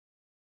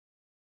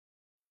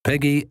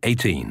Peggy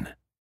 18.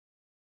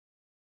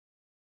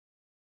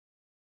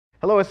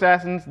 Hello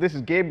Assassins, this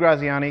is Gabe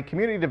Graziani,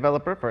 community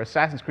developer for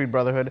Assassin's Creed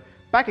Brotherhood,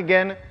 back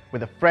again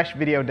with a fresh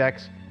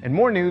VideoDex and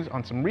more news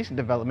on some recent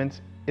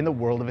developments in the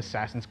world of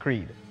Assassin's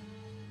Creed.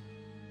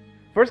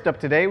 First up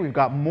today, we've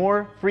got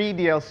more free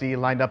DLC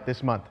lined up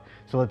this month,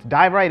 so let's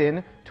dive right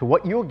in to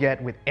what you'll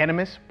get with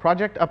Animus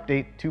Project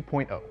Update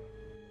 2.0.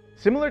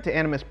 Similar to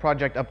Animus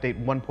Project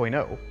Update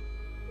 1.0,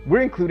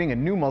 we're including a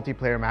new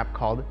multiplayer map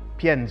called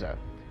Pienza,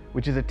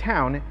 which is a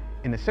town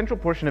in the central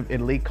portion of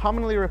Italy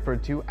commonly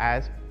referred to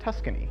as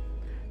Tuscany.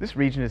 This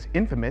region is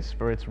infamous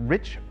for its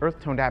rich,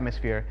 earth-toned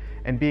atmosphere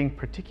and being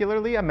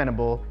particularly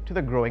amenable to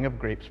the growing of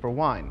grapes for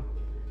wine.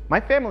 My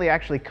family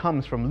actually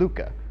comes from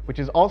Lucca, which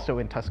is also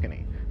in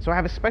Tuscany, so I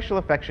have a special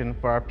affection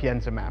for our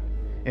Pienza map,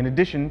 in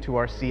addition to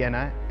our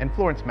Siena and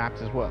Florence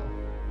maps as well.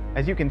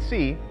 As you can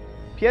see,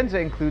 Pienza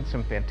includes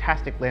some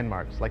fantastic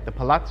landmarks like the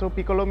Palazzo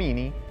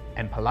Piccolomini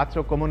and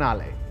Palazzo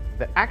Comunale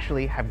that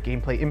actually have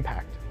gameplay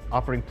impact,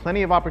 offering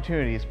plenty of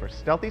opportunities for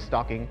stealthy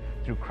stalking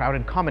through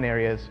crowded common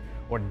areas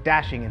or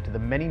dashing into the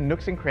many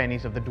nooks and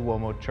crannies of the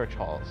Duomo church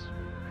halls.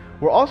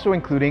 We're also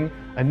including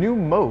a new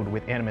mode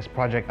with Animus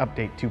Project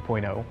Update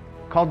 2.0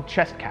 called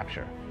Chest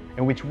Capture,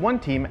 in which one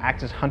team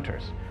acts as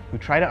hunters who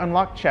try to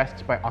unlock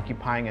chests by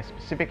occupying a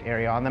specific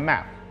area on the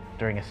map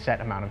during a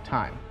set amount of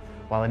time,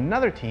 while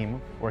another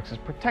team works as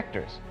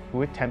protectors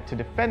who attempt to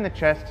defend the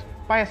chests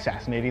by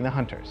assassinating the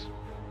hunters.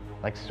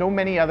 Like so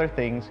many other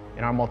things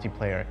in our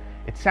multiplayer,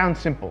 it sounds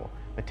simple,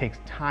 but takes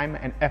time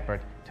and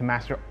effort to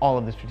master all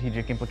of the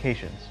strategic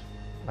implications,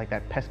 like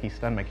that pesky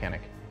stun mechanic.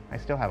 I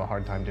still have a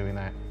hard time doing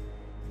that.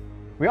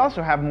 We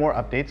also have more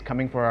updates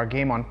coming for our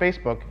game on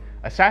Facebook,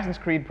 Assassin's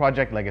Creed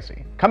Project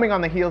Legacy. Coming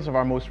on the heels of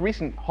our most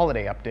recent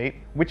holiday update,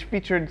 which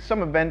featured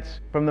some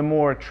events from the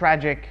more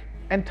tragic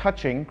and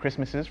touching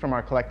Christmases from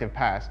our collective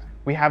past,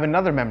 we have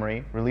another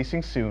memory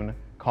releasing soon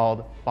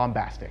called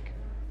Bombastic.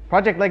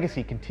 Project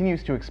Legacy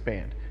continues to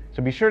expand,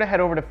 so be sure to head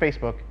over to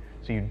Facebook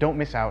so you don't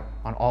miss out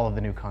on all of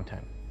the new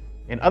content.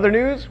 In other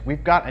news,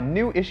 we've got a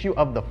new issue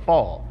of The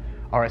Fall,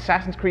 our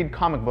Assassin's Creed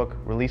comic book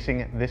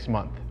releasing this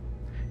month.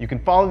 You can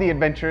follow the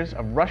adventures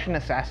of Russian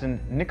assassin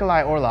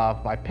Nikolai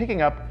Orlov by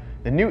picking up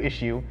the new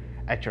issue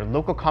at your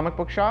local comic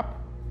book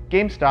shop,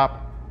 GameStop,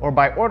 or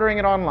by ordering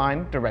it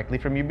online directly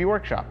from UB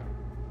Workshop.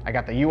 I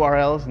got the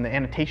URLs and the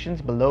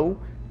annotations below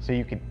so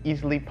you can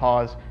easily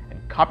pause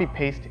and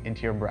copy-paste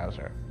into your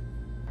browser.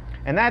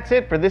 And that's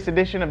it for this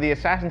edition of the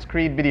Assassin's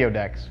Creed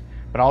VideoDex,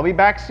 but I'll be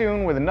back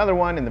soon with another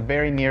one in the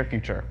very near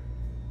future.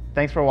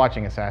 Thanks for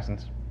watching,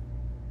 Assassins.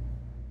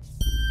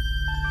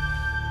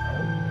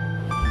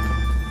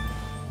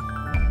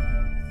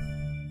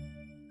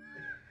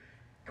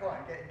 Come on,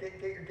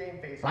 get your game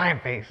face.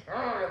 Lion face.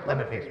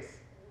 Lemon face.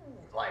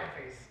 Lion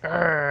face.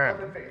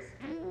 Lemon face.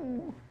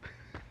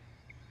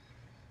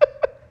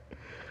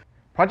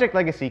 Project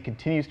Legacy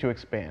continues to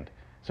expand,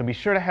 so be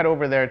sure to head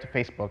over there to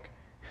Facebook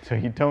so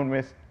you don't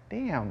miss.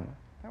 Damn,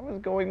 that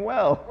was going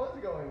well. It was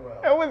going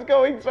well. It was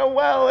going so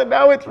well, and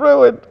now it's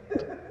ruined.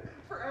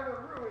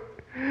 Forever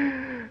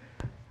ruined.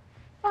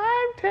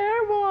 I'm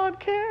terrible on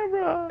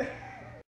camera.